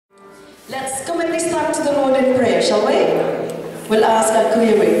Let's commit this time to the Lord in prayer, shall we? We'll ask our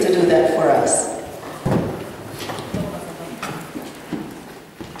Kuya to do that for us.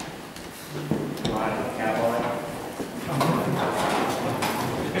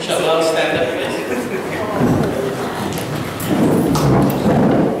 Shall we stand up, please?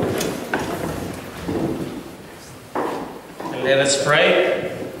 Let us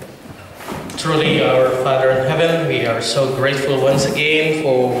pray. Truly, our Father in heaven, we are so grateful once again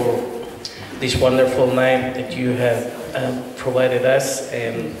for this wonderful night that you have provided us,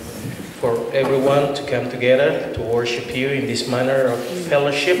 and for everyone to come together to worship you in this manner of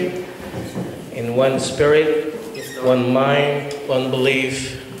fellowship, in one spirit, one mind, one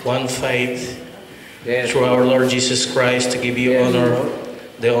belief, one faith, through our Lord Jesus Christ, to give you honor,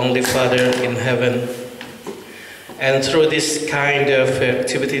 the only Father in heaven. And through this kind of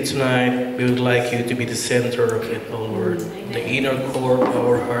activity tonight, we would like you to be the center of it, O Lord, the inner core of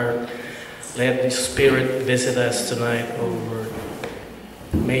our heart. Let the Spirit visit us tonight, O Lord.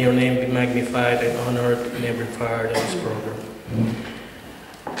 May your name be magnified and honored in every part of this program.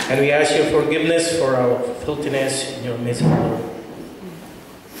 And we ask your forgiveness for our filthiness in your midst, Lord.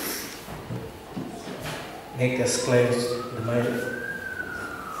 Make us cleanse the mighty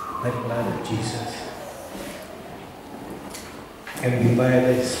blood of Jesus. And we invite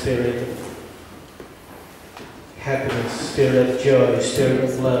the spirit of happiness, spirit of joy, spirit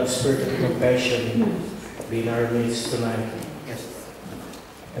of love, spirit of compassion be in our midst tonight. Yes.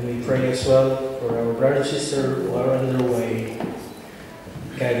 And we pray as well for our brothers and sisters who are on their way,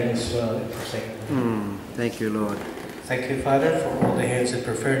 guiding us well and protecting them. Thank you, Lord. Thank you, Father, for all the hands that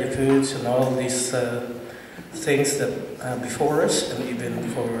prepare the foods and all these things that before us, and even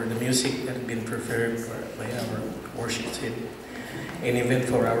for the music that has been prepared by our worship team. And even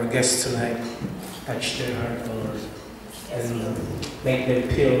for our guests tonight, touch their heart, Lord, and make them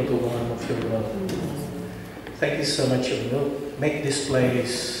feel the warmth of your love. Thank you so much, Lord. Make this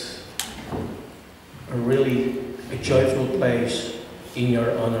place a joyful place in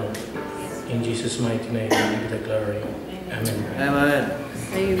your honor. In Jesus' mighty name, we give the glory. Amen. Amen.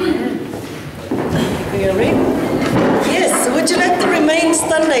 Amen. Yes, would you like to remain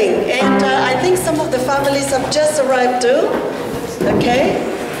standing? And I think some of the families have just arrived too. Okay?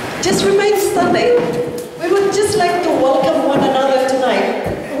 Just remain standing. We would just like to welcome one another tonight.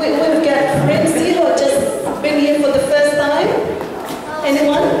 We've got friends here who have just been here for the first time.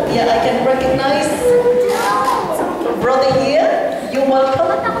 Anyone? Yeah, I can recognize a brother here. You're welcome.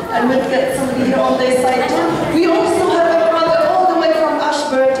 And we've got somebody here on their side too. We also have a brother all the way from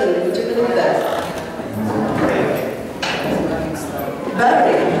Ashburton. Would you believe that?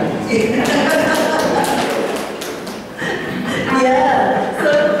 Barry. Yeah, so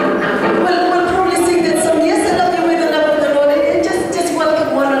we'll probably sing that song, Yes, I Love You with the Love of the Lord, and just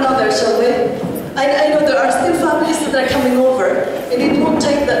welcome one another, shall we? I know there are still families that are coming over, and it won't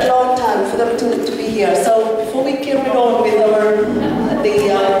take that long time for them to be here. So before we carry on with our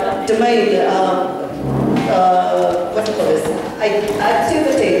the main what do you call this?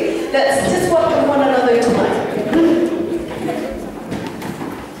 Activity, let's just welcome one another tonight.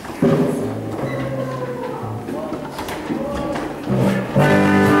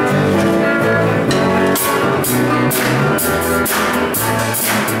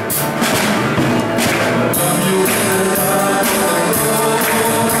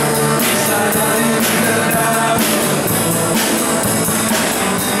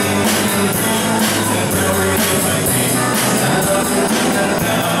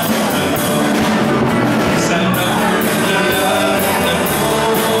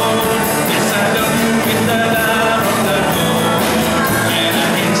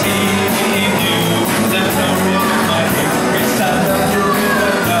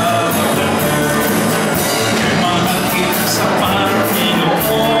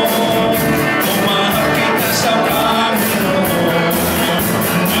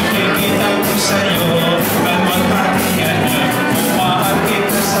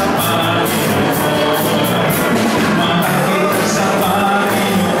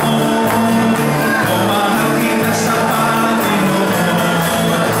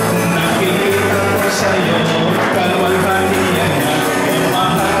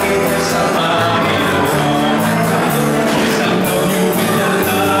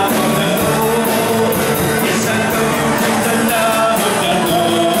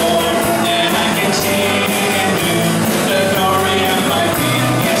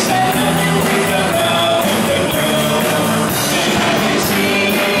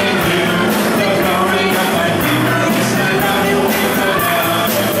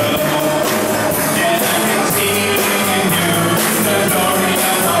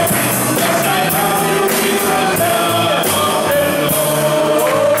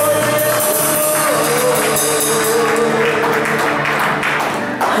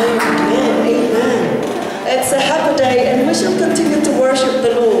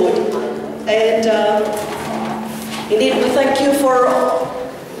 And indeed, we thank you for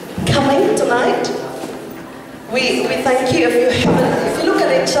coming tonight. We thank you. If you look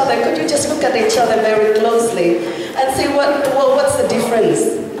at each other, could you just look at each other very closely and see what's the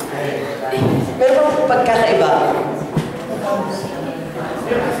difference? Meron pagkakaiba?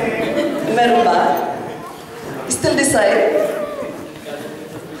 Meron ba? Still the same?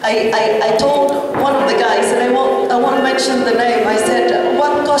 I told one of the guys, and I won't mention the name, I said,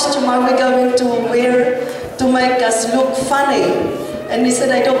 what costume are we going to wear to make us look funny? And he said,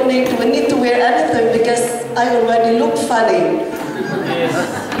 I don't need to wear anything because I already look funny.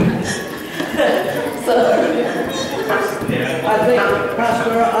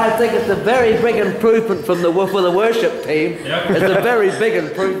 Pastor, I think it's a very big improvement for the worship team. It's a very big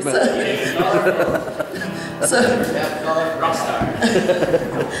improvement.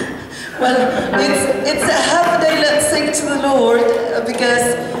 Well, it's a happy day. Let's sing to the Lord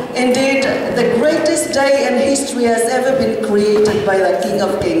because indeed the greatest day in history has ever been created by the King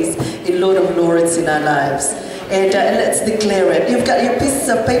of Kings and Lord of Lords in our lives. And let's declare it. You've got your pieces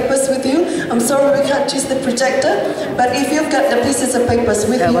of papers with you. I'm sorry we can't use the projector, but if you've got the pieces of papers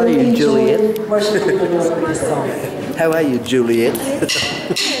with How are you, Juliet? Worshiping the Lord with this song. How are you, Juliet?